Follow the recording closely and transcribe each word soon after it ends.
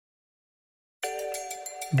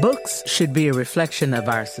Books should be a reflection of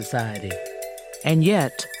our society. And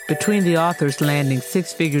yet, between the authors landing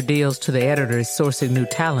six-figure deals to the editors sourcing new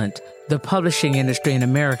talent, the publishing industry in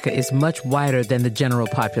America is much wider than the general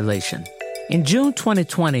population. In June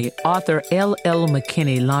 2020, author L.L.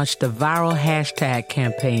 McKinney launched a viral hashtag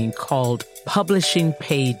campaign called Publishing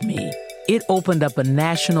Paid Me. It opened up a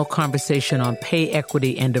national conversation on pay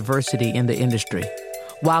equity and diversity in the industry.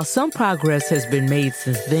 While some progress has been made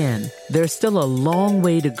since then, there's still a long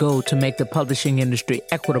way to go to make the publishing industry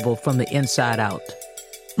equitable from the inside out.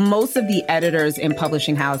 Most of the editors in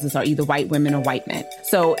publishing houses are either white women or white men.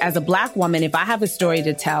 So as a Black woman, if I have a story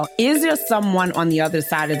to tell, is there someone on the other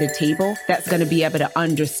side of the table that's going to be able to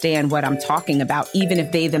understand what I'm talking about, even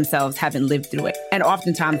if they themselves haven't lived through it? And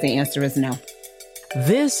oftentimes the answer is no.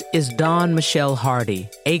 This is Dawn Michelle Hardy,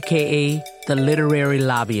 a.k.a. the literary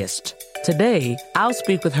lobbyist. Today, I'll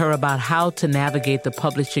speak with her about how to navigate the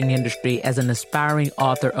publishing industry as an aspiring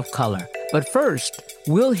author of color. But first,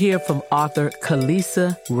 we'll hear from author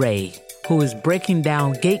Khalisa Ray, who is breaking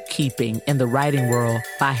down gatekeeping in the writing world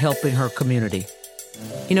by helping her community.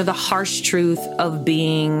 You know, the harsh truth of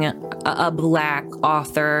being a Black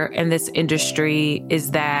author in this industry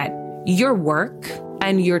is that your work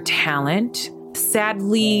and your talent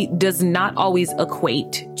sadly does not always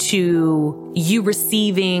equate to you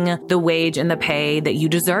receiving the wage and the pay that you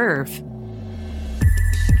deserve.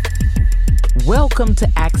 Welcome to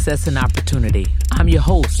Access and Opportunity. I'm your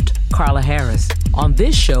host, Carla Harris. On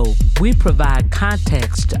this show, we provide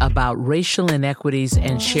context about racial inequities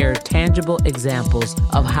and share tangible examples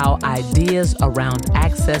of how ideas around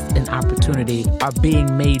access and opportunity are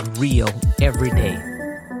being made real every day.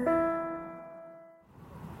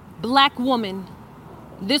 Black woman,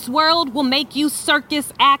 this world will make you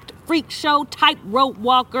circus act, freak show, tightrope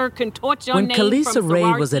walker, contort your when name. When from Khalisa Ray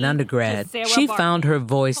sorority was an undergrad, to Sarah she Barker. found her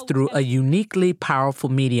voice through a uniquely powerful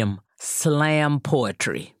medium, slam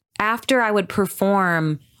poetry. After I would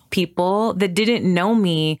perform, people that didn't know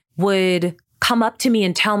me would come up to me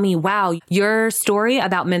and tell me, wow, your story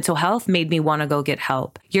about mental health made me want to go get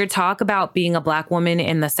help. Your talk about being a Black woman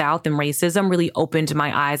in the South and racism really opened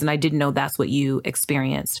my eyes, and I didn't know that's what you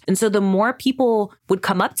experienced. And so the more people would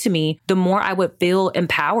come up to me, the more I would feel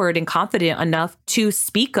empowered and confident enough to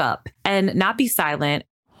speak up and not be silent.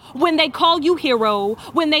 When they call you hero,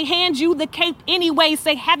 when they hand you the cape anyway,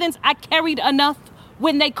 say, heavens, I carried enough.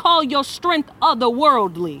 When they call your strength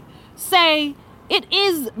otherworldly, say, it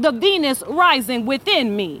is the Venus rising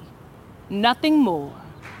within me, nothing more.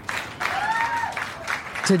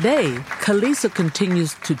 Today, Khalisa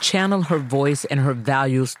continues to channel her voice and her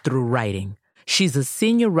values through writing. She's a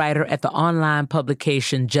senior writer at the online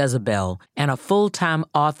publication Jezebel and a full-time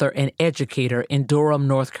author and educator in Durham,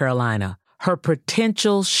 North Carolina. Her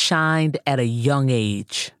potential shined at a young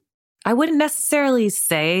age. I wouldn't necessarily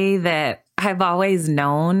say that I've always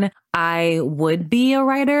known I would be a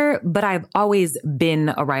writer, but I've always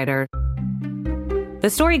been a writer. The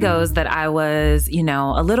story goes that I was,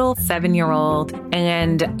 a little 7-year-old,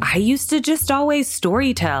 and I used to just always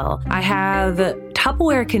storytell. I have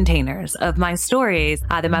Tupperware containers of my stories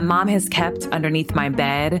that my mom has kept underneath my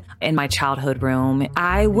bed in my childhood room.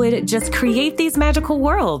 I would just create these magical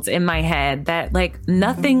worlds in my head that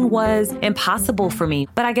nothing was impossible for me.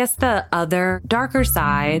 But I guess the other darker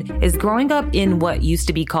side is growing up in what used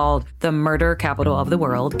to be called the murder capital of the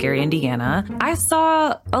world, Gary, Indiana. I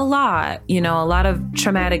saw a lot, a lot of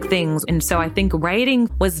traumatic things. And so I think writing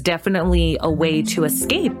was definitely a way to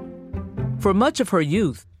escape. For much of her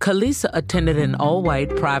youth, Khalisa attended an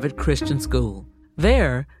all-white private Christian school.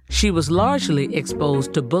 There, she was largely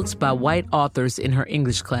exposed to books by white authors in her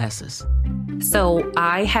English classes. So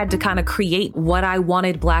I had to kind of create what I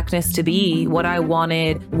wanted Blackness to be, what I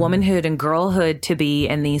wanted womanhood and girlhood to be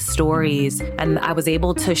in these stories. And I was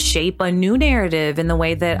able to shape a new narrative in the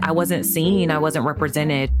way that I wasn't seen, I wasn't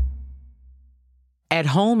represented. At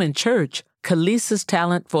home and church, Khalisa's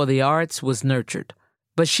talent for the arts was nurtured.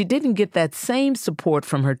 But she didn't get that same support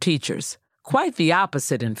from her teachers. Quite the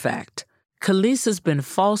opposite, in fact. Khalisa's been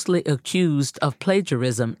falsely accused of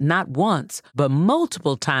plagiarism not once, but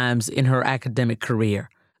multiple times in her academic career.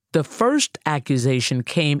 The first accusation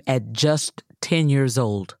came at just 10 years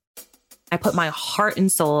old. I put my heart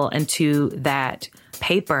and soul into that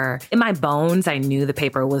paper. In my bones, I knew the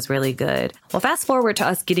paper was really good. Well, fast forward to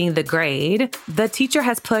us getting the grade, the teacher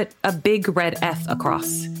has put a big red F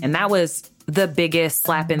across. And that was the biggest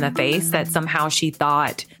slap in the face that somehow she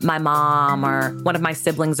thought my mom or one of my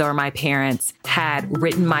siblings or my parents had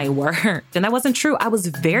written my work. And that wasn't true. I was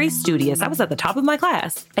very studious. I was at the top of my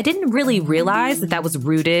class. I didn't really realize that that was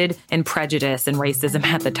rooted in prejudice and racism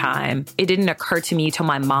at the time. It didn't occur to me till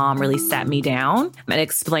my mom really sat me down and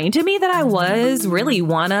explained to me that I was really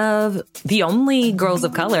one of the only girls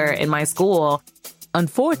of color in my school.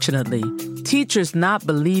 Unfortunately, teachers not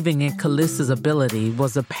believing in Kalissa's ability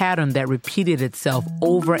was a pattern that repeated itself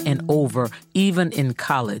over and over, even in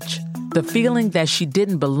college. The feeling that she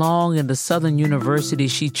didn't belong in the Southern university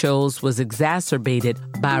she chose was exacerbated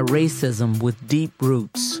by racism with deep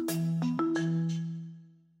roots.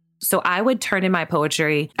 So I would turn in my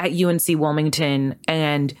poetry at UNC Wilmington,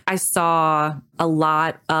 and I saw a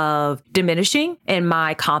lot of diminishing in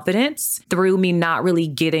my confidence through me not really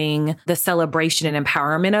getting the celebration and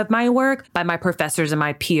empowerment of my work by my professors and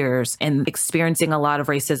my peers, and experiencing a lot of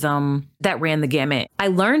racism that ran the gamut. I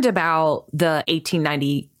learned about the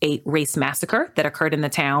 1898 race massacre that occurred in the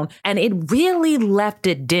town, and it really left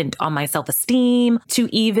a dent on my self-esteem to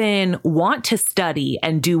even want to study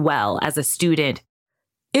and do well as a student.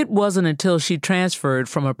 It wasn't until she transferred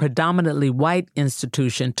from a predominantly white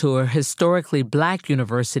institution to a historically Black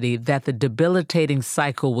university that the debilitating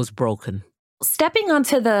cycle was broken. Stepping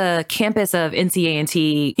onto the campus of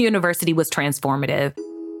NCA&T University was transformative.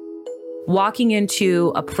 Walking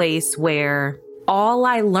into a place where all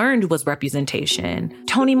I learned was representation.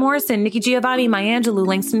 Toni Morrison, Nikki Giovanni, Maya Angelou,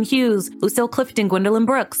 Langston Hughes, Lucille Clifton, Gwendolyn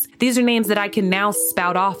Brooks. These are names that I can now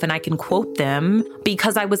spout off and I can quote them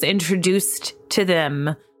because I was introduced to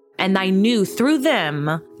them. And I knew through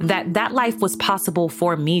them that that life was possible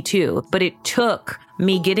for me too. But it took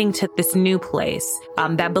me getting to this new place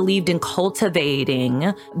that believed in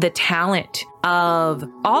cultivating the talent of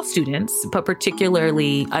all students, but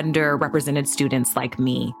particularly underrepresented students like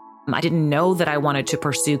me. I didn't know that I wanted to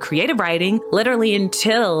pursue creative writing literally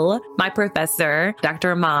until my professor,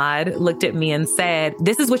 Dr. Ahmad, looked at me and said,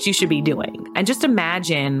 "This is what you should be doing." And just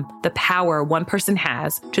imagine the power one person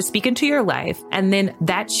has to speak into your life. And then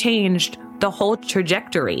that changed the whole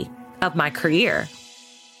trajectory of my career.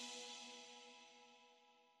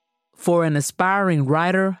 For an aspiring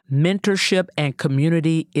writer, mentorship and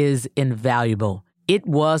community is invaluable. It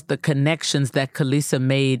was the connections that Kalissa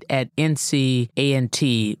made at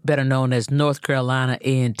NC-A&T, better known as North Carolina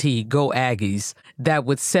A&T, Go Aggies, that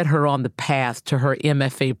would set her on the path to her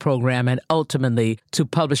MFA program and ultimately to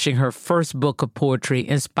publishing her first book of poetry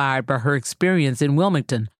inspired by her experience in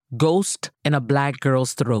Wilmington, Ghost in a Black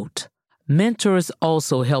Girl's Throat. Mentors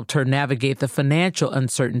also helped her navigate the financial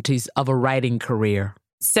uncertainties of a writing career.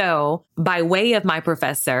 So by way of my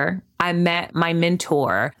professor, I met my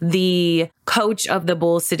mentor, the coach of the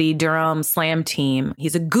Bull City Durham Slam team.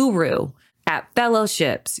 He's a guru at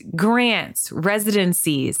fellowships, grants,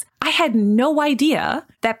 residencies. I had no idea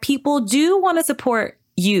that people do want to support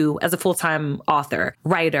you as a full-time author,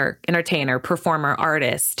 writer, entertainer, performer,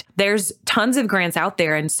 artist. There's tons of grants out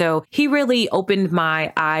there. And so he really opened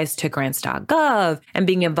my eyes to grants.gov and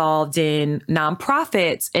being involved in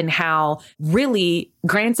nonprofits and how really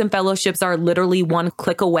grants and fellowships are literally one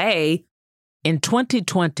click away. In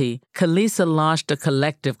 2020, Kalissa launched a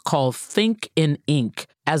collective called Think in Ink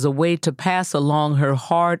as a way to pass along her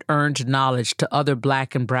hard-earned knowledge to other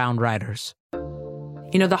Black and brown writers.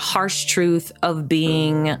 You know, the harsh truth of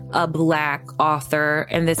being a Black author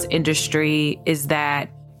in this industry is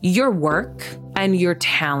that your work and your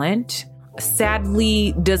talent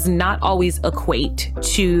sadly does not always equate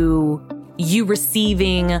to you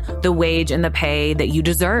receiving the wage and the pay that you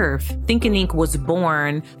deserve. Think in Ink was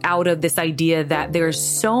born out of this idea that there's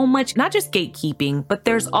so much, not just gatekeeping, but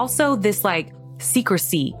there's also this like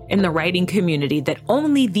secrecy in the writing community that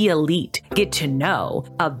only the elite get to know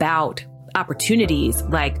about opportunities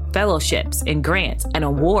like fellowships and grants and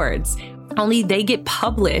awards. Only they get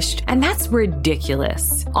published. And that's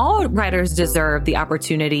ridiculous. All writers deserve the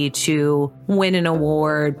opportunity to win an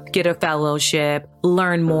award, get a fellowship,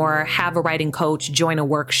 learn more, have a writing coach, join a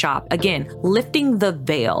workshop. Again, lifting the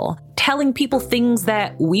veil, telling people things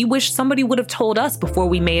that we wish somebody would have told us before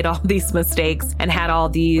we made all these mistakes and had all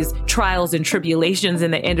these trials and tribulations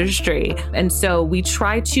in the industry. And so we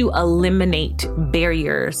try to eliminate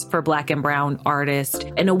barriers for Black and brown artists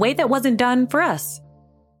in a way that wasn't done for us.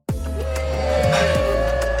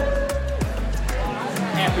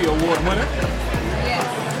 Happy Award winner.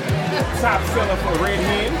 Yes. Top seller for Red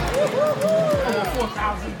Hen. Over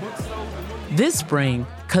 4,000 books sold. This spring,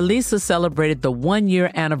 Kalissa celebrated the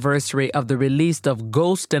one-year anniversary of the release of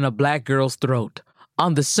Ghost in a Black Girl's Throat.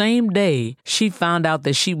 On the same day, she found out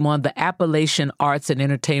that she won the Appalachian Arts and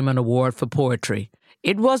Entertainment Award for poetry.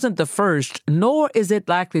 It wasn't the first, nor is it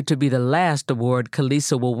likely to be the last award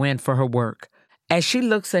Kelisa will win for her work. As she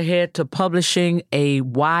looks ahead to publishing a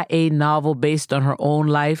YA novel based on her own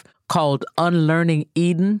life called Unlearning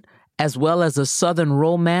Eden, as well as a Southern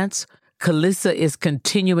romance, Kelisa is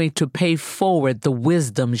continuing to pay forward the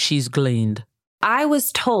wisdom she's gleaned. I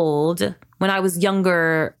was told when I was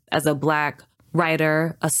younger as a Black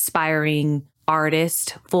writer, aspiring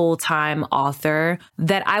artist, full-time author,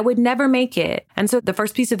 that I would never make it. And so the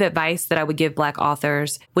first piece of advice that I would give Black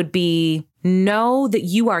authors would be, know that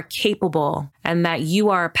you are capable and that you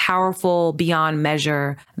are powerful beyond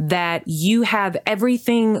measure, that you have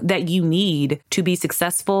everything that you need to be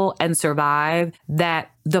successful and survive, that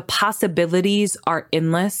the possibilities are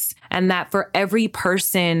endless, and that for every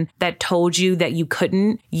person that told you that you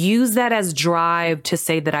couldn't, use that as drive to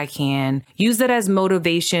say that I can. Use that as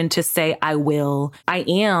motivation to say I will, I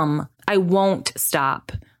am, I won't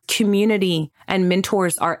stop. Community and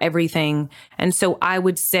mentors are everything. And so I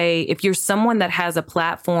would say, if you're someone that has a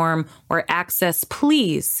platform or access,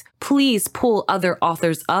 please pull other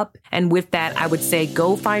authors up. And with that, I would say,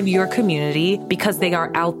 go find your community because they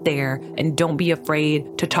are out there, and don't be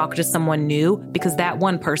afraid to talk to someone new, because that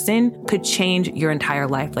one person could change your entire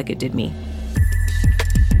life like it did me.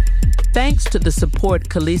 Thanks to the support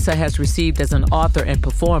Kelisa has received as an author and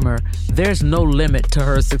performer, there's no limit to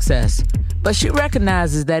her success. But she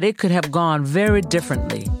recognizes that it could have gone very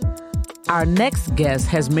differently. Our next guest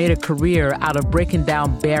has made a career out of breaking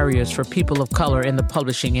down barriers for people of color in the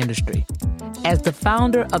publishing industry. As the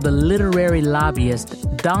founder of The Literary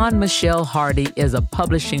Lobbyist, Dawn Michelle Hardy is a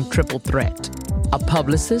publishing triple threat: a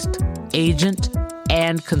publicist, agent,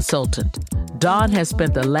 and consultant. Dawn has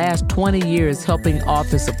spent the last 20 years helping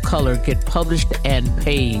authors of color get published and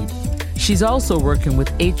paid. She's also working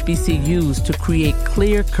with HBCUs to create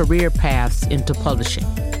clear career paths into publishing.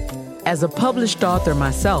 As a published author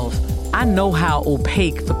myself, I know how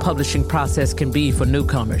opaque the publishing process can be for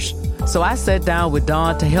newcomers. So I sat down with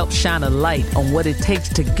Dawn to help shine a light on what it takes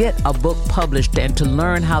to get a book published and to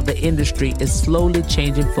learn how the industry is slowly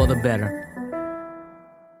changing for the better.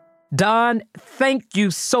 Dawn, thank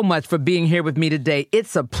you so much for being here with me today.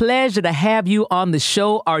 It's a pleasure to have you on the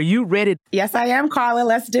show. Are you ready? Yes, I am, Carla.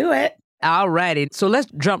 Let's do it. All righty. So let's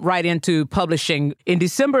jump right into publishing. In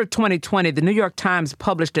December of 2020, the New York Times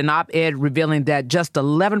published an op-ed revealing that just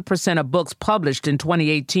 11% of books published in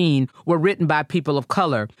 2018 were written by people of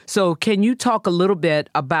color. So can you talk a little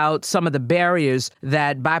bit about some of the barriers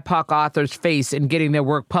that BIPOC authors face in getting their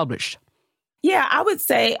work published? Yeah, I would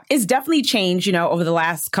say it's definitely changed, over the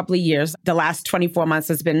last couple of years. The last 24 months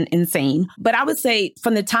has been insane. But I would say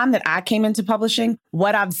from the time that I came into publishing,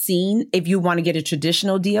 what I've seen, if you want to get a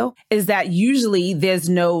traditional deal, is that usually there's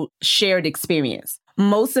no shared experience.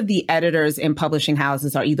 Most of the editors in publishing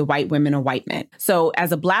houses are either white women or white men. So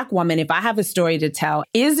as a Black woman, if I have a story to tell,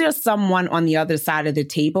 is there someone on the other side of the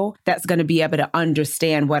table that's going to be able to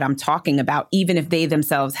understand what I'm talking about, even if they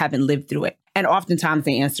themselves haven't lived through it? And oftentimes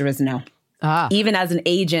the answer is no. Even as an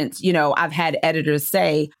agent, I've had editors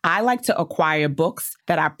say, I like to acquire books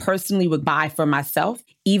that I personally would buy for myself,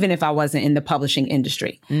 even if I wasn't in the publishing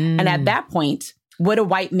industry. And at that point, would a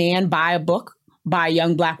white man buy a book by a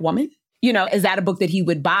young Black woman? Is that a book that he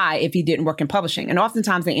would buy if he didn't work in publishing? And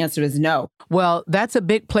oftentimes the answer is no. Well, that's a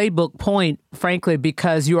big playbook point, frankly,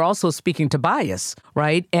 because you're also speaking to bias,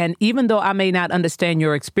 right? And even though I may not understand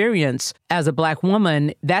your experience as a Black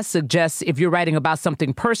woman, that suggests if you're writing about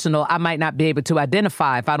something personal, I might not be able to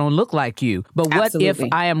identify if I don't look like you. But what Absolutely.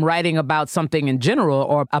 if I am writing about something in general,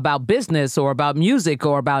 or about business, or about music,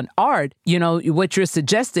 or about art? What you're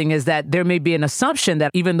suggesting is that there may be an assumption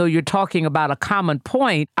that even though you're talking about a common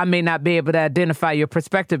point, I may not be able to identify your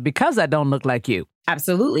perspective because I don't look like you.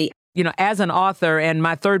 Absolutely. As an author, and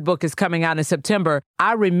my third book is coming out in September,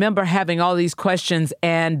 I remember having all these questions.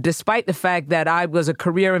 And despite the fact that I was a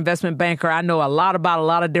career investment banker, I know a lot about a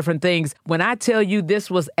lot of different things. When I tell you this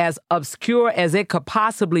was as obscure as it could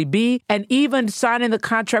possibly be, and even signing the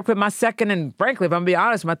contract with my second, and frankly, if I'm being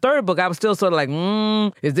honest, my third book, I was still sort of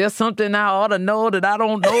like, is there something I ought to know that I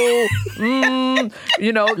don't know?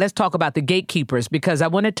 Let's talk about the gatekeepers, because I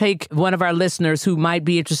want to take one of our listeners who might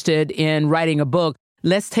be interested in writing a book.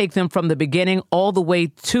 Let's take them from the beginning all the way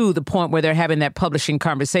to the point where they're having that publishing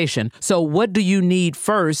conversation. So what do you need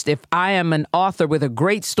first? If I am an author with a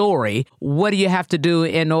great story, what do you have to do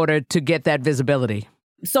in order to get that visibility?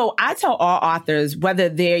 So I tell all authors, whether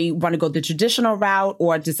they want to go the traditional route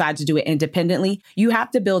or decide to do it independently, you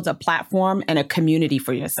have to build a platform and a community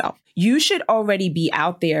for yourself. You should already be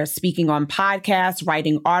out there speaking on podcasts,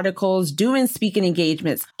 writing articles, doing speaking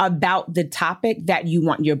engagements about the topic that you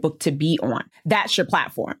want your book to be on. That's your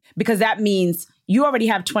platform, because that means You already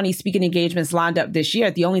have 20 speaking engagements lined up this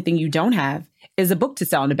year. The only thing you don't have is a book to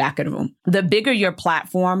sell in the back of the room. The bigger your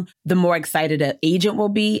platform, the more excited an agent will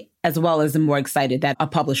be, as well as the more excited that a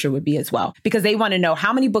publisher would be as well. Because they want to know,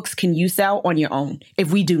 how many books can you sell on your own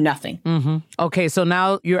if we do nothing? Mm-hmm. Okay, so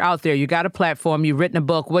now you're out there. You got a platform. You've written a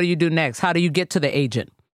book. What do you do next? How do you get to the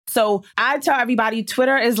agent? So I tell everybody,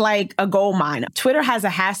 Twitter is like a gold mine. Twitter has a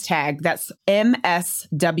hashtag that's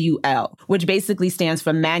MSWL, which basically stands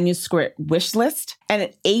for manuscript wish list.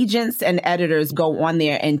 And agents and editors go on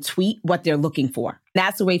there and tweet what they're looking for.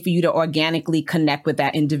 That's a way for you to organically connect with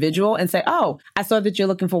that individual and say, oh, I saw that you're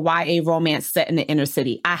looking for YA romance set in the inner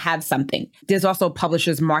city. I have something. There's also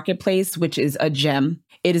Publishers Marketplace, which is a gem.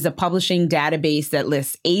 It is a publishing database that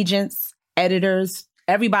lists agents, editors,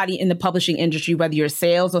 everybody in the publishing industry, whether you're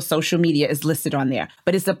sales or social media, is listed on there.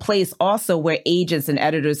 But it's a place also where agents and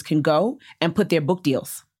editors can go and put their book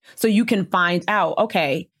deals. So you can find out,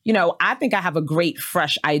 okay, I think I have a great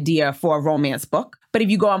fresh idea for a romance book. But if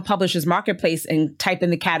you go on Publishers Marketplace and type in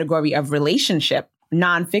the category of relationship,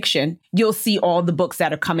 nonfiction, you'll see all the books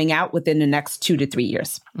that are coming out within the next 2 to 3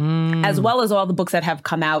 years, as well as all the books that have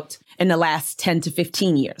come out in the last 10 to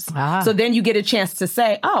 15 years. So then you get a chance to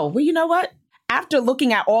say, oh, well, you know what? After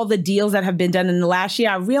looking at all the deals that have been done in the last year,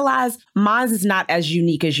 I realized mine is not as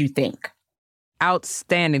unique as you think.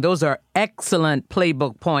 Outstanding. Those are excellent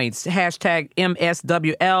playbook points. Hashtag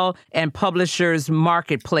MSWL and Publishers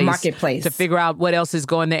Marketplace. To figure out what else is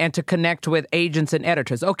going there and to connect with agents and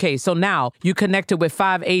editors. Okay, so now you connected with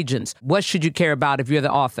 5 agents. What should you care about if you're the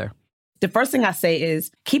author? The first thing I say is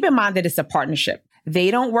keep in mind that it's a partnership.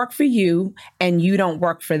 They don't work for you and you don't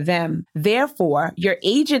work for them. Therefore, your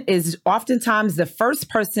agent is oftentimes the first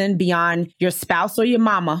person beyond your spouse or your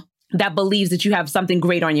mama that believes that you have something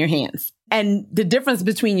great on your hands. And the difference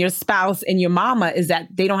between your spouse and your mama is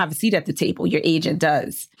that they don't have a seat at the table. Your agent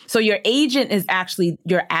does. So your agent is actually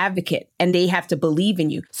your advocate and they have to believe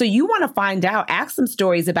in you. So you want to find out, ask some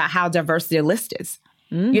stories about how diverse their list is.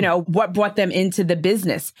 What brought them into the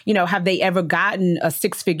business? Have they ever gotten a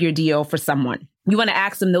 6-figure deal for someone? You want to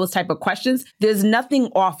ask them those type of questions. There's nothing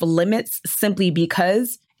off limits simply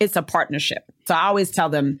because it's a partnership. So I always tell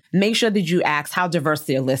them, make sure that you ask how diverse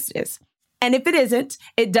their list is. And if it isn't,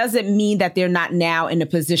 it doesn't mean that they're not now in a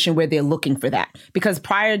position where they're looking for that. Because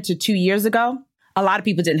prior to 2 years ago, a lot of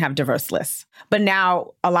people didn't have diverse lists. But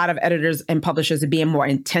now a lot of editors and publishers are being more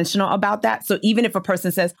intentional about that. So even if a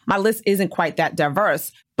person says, my list isn't quite that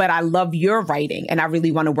diverse, but I love your writing and I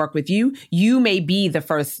really want to work with you, you may be the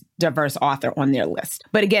first diverse author on their list.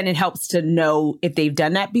 But again, it helps to know if they've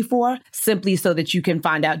done that before, simply so that you can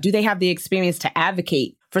find out, do they have the experience to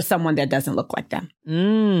advocate for someone that doesn't look like them?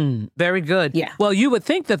 Very good. Yeah. Well, you would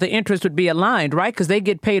think that the interest would be aligned, right? Because they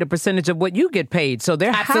get paid a percentage of what you get paid. So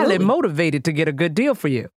they're highly motivated to get a good deal for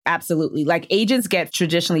you. Absolutely. Like agents get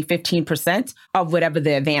traditionally 15% of whatever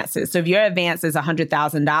the advance is. So if your advance is $100,000,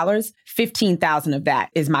 $15,000 of that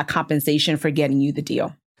is my compensation for getting you the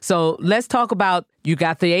deal. So let's talk about, you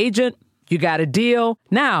got the agent, you got a deal.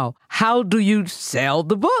 Now, how do you sell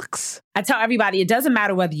the books? I tell everybody, it doesn't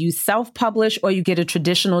matter whether you self-publish or you get a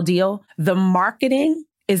traditional deal. The marketing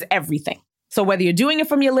is everything. So whether you're doing it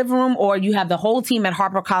from your living room or you have the whole team at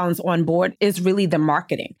HarperCollins on board, it's really the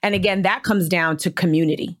marketing. And again, that comes down to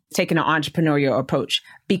community, taking an entrepreneurial approach.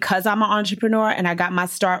 Because I'm an entrepreneur and I got my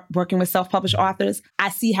start working with self-published authors, I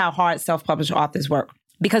see how hard self-published authors work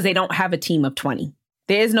because they don't have a team of 20.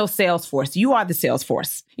 There is no sales force. You are the sales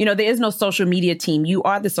force. There is no social media team. You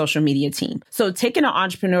are the social media team. So taking an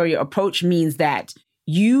entrepreneurial approach means that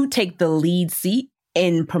you take the lead seat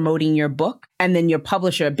in promoting your book, and then your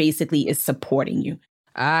publisher basically is supporting you.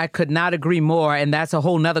 I could not agree more. And that's a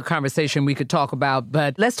whole nother conversation we could talk about.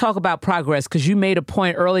 But let's talk about progress, because you made a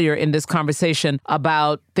point earlier in this conversation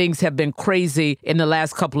about things have been crazy in the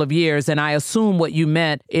last couple of years. And I assume what you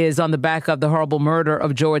meant is on the back of the horrible murder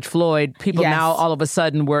of George Floyd, people now all of a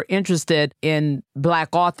sudden were interested in Black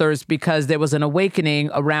authors because there was an awakening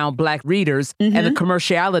around Black readers and the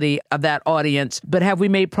commerciality of that audience. But have we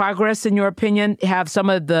made progress, in your opinion? Have some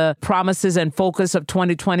of the promises and focus of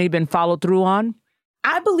 2020 been followed through on?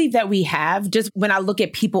 I believe that we have. Just when I look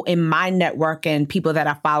at people in my network and people that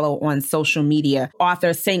I follow on social media,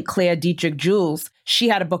 author St. Clair Dietrich Jules, she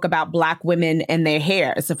had a book about Black women and their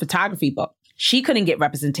hair. It's a photography book. She couldn't get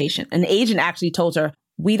representation. An agent actually told her,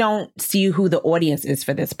 we don't see who the audience is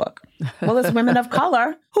for this book. Well, it's women of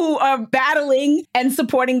color who are battling and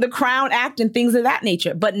supporting the Crown Act and things of that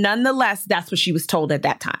nature. But nonetheless, that's what she was told at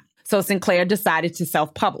that time. So Sinclair decided to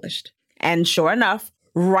self-publish. And sure enough,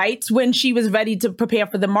 right when she was ready to prepare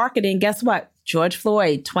for the marketing, guess what? George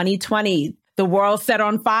Floyd, 2020, The world set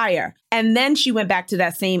on fire. And then she went back to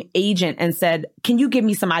that same agent and said, can you give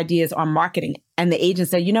me some ideas on marketing? And the agent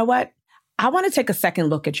said, you know what? I want to take a second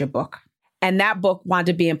look at your book. And that book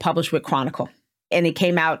wound up being published with Chronicle. And it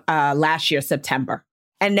came out last year, September.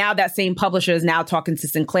 And now that same publisher is now talking to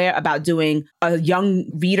Sinclair about doing a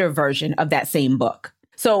young reader version of that same book.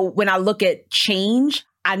 So when I look at change,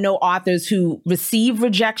 I know authors who receive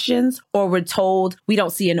rejections or were told, we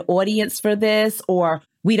don't see an audience for this, or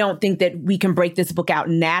we don't think that we can break this book out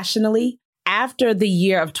nationally. After the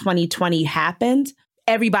year of 2020 happened,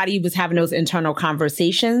 everybody was having those internal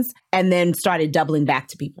conversations and then started doubling back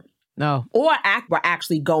to people. No. Or were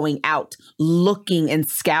actually going out looking and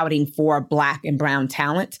scouting for Black and brown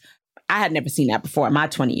talent. I had never seen that before in my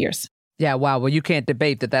 20 years. Yeah, wow. Well, you can't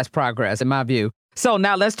debate that that's progress, in my view. So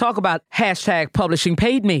now let's talk about hashtag Publishing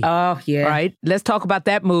Paid Me. Oh, yeah. Right? Let's talk about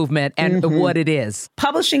that movement and what it is.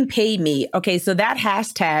 Publishing Paid Me. Okay, so that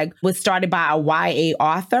hashtag was started by a YA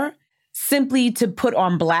author simply to put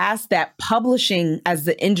on blast that publishing as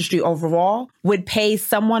the industry overall would pay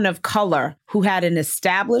someone of color who had an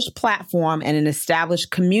established platform and an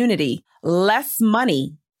established community less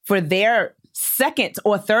money for their second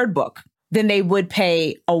or third book than they would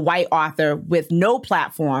pay a white author with no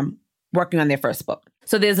platform working on their first book.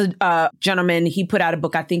 So there's a gentleman, he put out a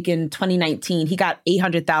book, I think in 2019, he got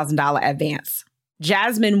 $800,000 advance.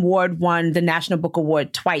 Jasmine Ward won the National Book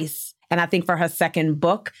Award twice. And I think for her second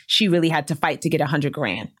book, she really had to fight to get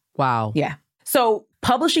 $100,000. Wow. Yeah. So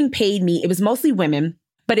Publishing Paid Me, it was mostly women,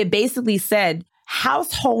 but it basically said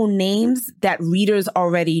household names that readers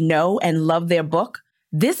already know and love their book.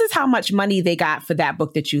 This is how much money they got for that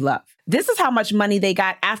book that you love. This is how much money they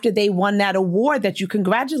got after they won that award that you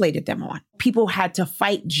congratulated them on. People had to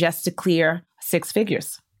fight just to clear 6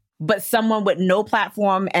 figures. But someone with no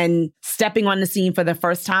platform and stepping on the scene for the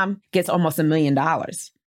first time gets almost $1 million.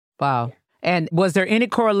 Wow. And was there any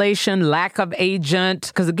correlation, lack of agent?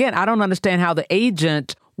 Because again, I don't understand how the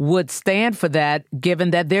agent would stand for that,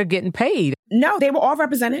 given that they're getting paid. No, they were all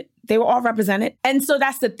represented. And so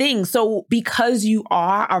that's the thing. So because you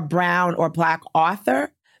are a brown or Black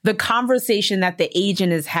author, the conversation that the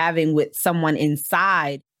agent is having with someone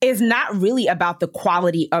inside is not really about the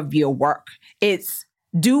quality of your work. It's,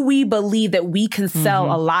 do we believe that we can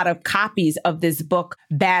sell a lot of copies of this book,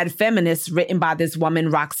 Bad Feminists, written by this woman,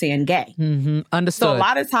 Roxane Gay? Understood. So a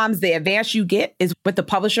lot of times the advance you get is what the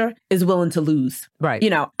publisher is willing to lose. Right. You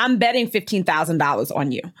know, I'm betting $15,000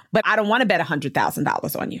 on you, but I don't want to bet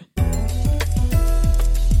 $100,000 on you.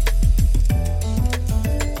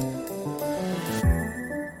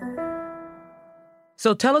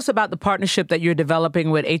 So tell us about the partnership that you're developing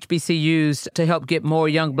with HBCUs to help get more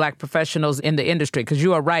young Black professionals in the industry. Because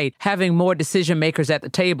you are right, having more decision makers at the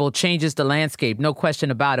table changes the landscape. No question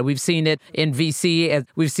about it. We've seen it in VC,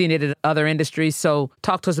 we've seen it in other industries. So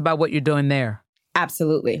talk to us about what you're doing there.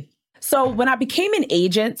 Absolutely. So when I became an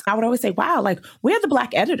agent, I would always say, wow, like, where are the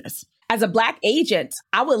Black editors? As a Black agent,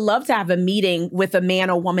 I would love to have a meeting with a man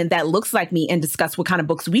or woman that looks like me and discuss what kind of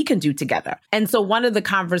books we can do together. And so one of the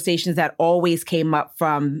conversations that always came up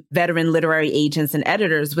from veteran literary agents and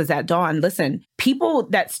editors was that, Dawn, listen, people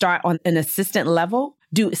that start on an assistant level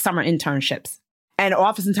do summer internships. And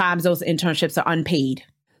oftentimes those internships are unpaid.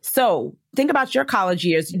 So think about your college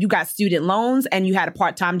years. You got student loans and you had a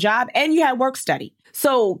part-time job and you had work study.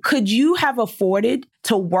 So could you have afforded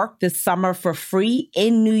to work this summer for free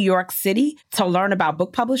in New York City to learn about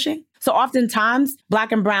book publishing? So oftentimes,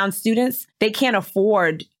 Black and brown students, they can't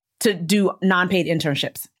afford to do non-paid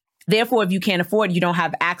internships. Therefore, if you can't afford, you don't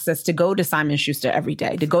have access to go to Simon Schuster every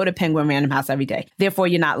day, to go to Penguin Random House every day. Therefore,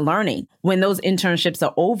 you're not learning. When those internships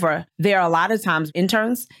are over, there are a lot of times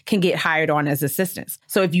interns can get hired on as assistants.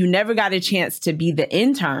 So if you never got a chance to be the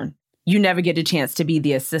intern, you never get a chance to be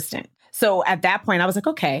the assistant. So at that point, I was like,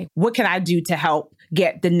 okay, what can I do to help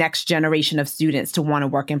get the next generation of students to want to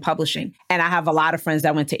work in publishing? And I have a lot of friends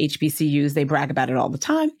that went to HBCUs. They brag about it all the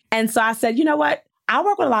time. And so I said, you know what? I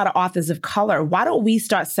work with a lot of authors of color. Why don't we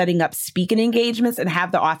start setting up speaking engagements and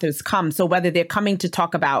have the authors come? So whether they're coming to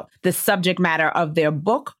talk about the subject matter of their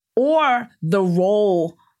book or the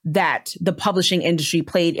role that the publishing industry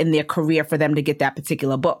played in their career for them to get that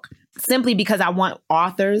particular book. Simply because I want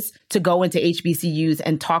authors to go into HBCUs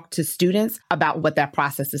and talk to students about what that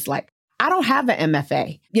process is like. I don't have an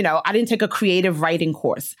MFA. You know, I didn't take a creative writing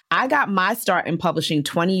course. I got my start in publishing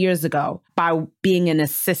 20 years ago by being an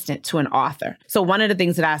assistant to an author. So one of the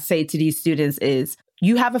things that I say to these students is,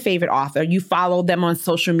 you have a favorite author, you follow them on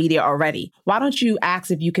social media already. Why don't you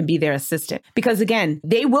ask if you can be their assistant? Because again,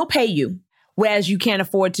 they will pay you, whereas you can't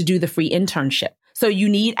afford to do the free internship. So you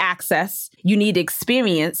need access, you need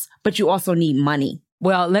experience, but you also need money.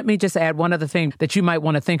 Well, let me just add one other thing that you might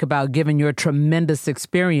want to think about, given your tremendous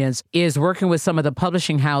experience, is working with some of the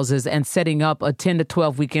publishing houses and setting up a 10 to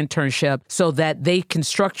 12-week internship so that they can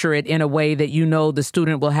structure it in a way that you know the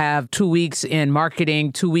student will have 2 weeks in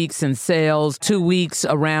marketing, 2 weeks in sales, 2 weeks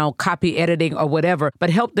around copy editing or whatever, but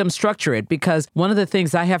help them structure it. Because one of the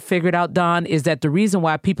things I have figured out, Don, is that the reason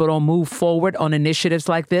why people don't move forward on initiatives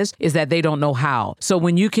like this is that they don't know how. So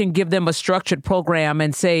when you can give them a structured program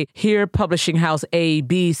and say, here, publishing house A,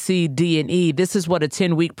 B, C, D, and E, this is what a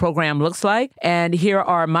 10-week program looks like. And here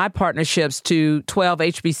are my partnerships to 12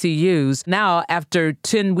 HBCUs. Now, after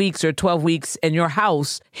 10 weeks or 12 weeks in your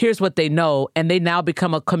house, here's what they know. And they now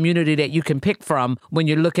become a community that you can pick from when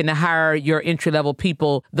you're looking to hire your entry-level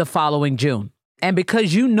people the following June. And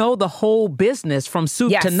because you know the whole business from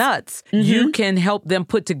soup to nuts, you can help them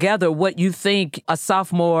put together what you think a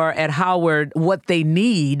sophomore at Howard, what they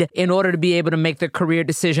need in order to be able to make their career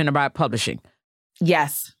decision about publishing.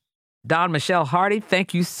 Yes. Dawn Michelle Hardy,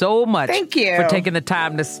 thank you so much. Thank you for taking the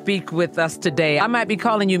time to speak with us today. I might be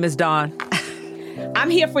calling you Miss Dawn. I'm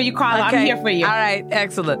here for you, Carla. Okay. I'm here for you. All right.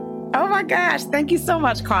 Excellent. Oh, my gosh. Thank you so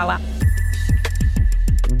much, Carla.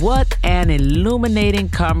 What an illuminating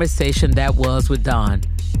conversation that was with Dawn.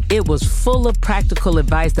 It was full of practical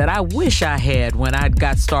advice that I wish I had when I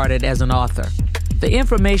got started as an author. The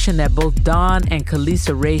information that both Dawn and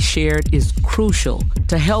Kalisa Ray shared is crucial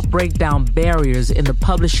to help break down barriers in the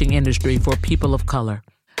publishing industry for people of color.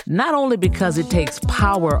 Not only because it takes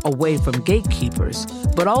power away from gatekeepers,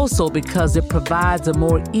 but also because it provides a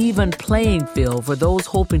more even playing field for those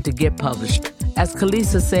hoping to get published. As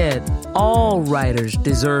Kalisa said, all writers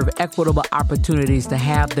deserve equitable opportunities to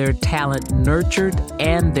have their talent nurtured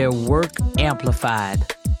and their work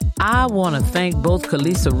amplified. I want to thank both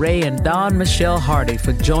Kalisa Ray and Dawn Michelle Hardy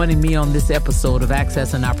for joining me on this episode of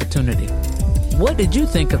Access and Opportunity. What did you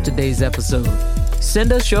think of today's episode?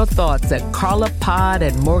 Send us your thoughts at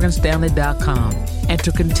carlapod@morganstanley.com. And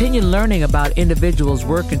to continue learning about individuals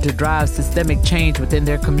working to drive systemic change within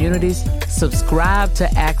their communities, subscribe to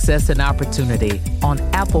Access and Opportunity on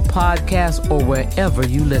Apple Podcasts or wherever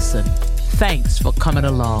you listen. Thanks for coming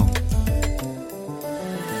along.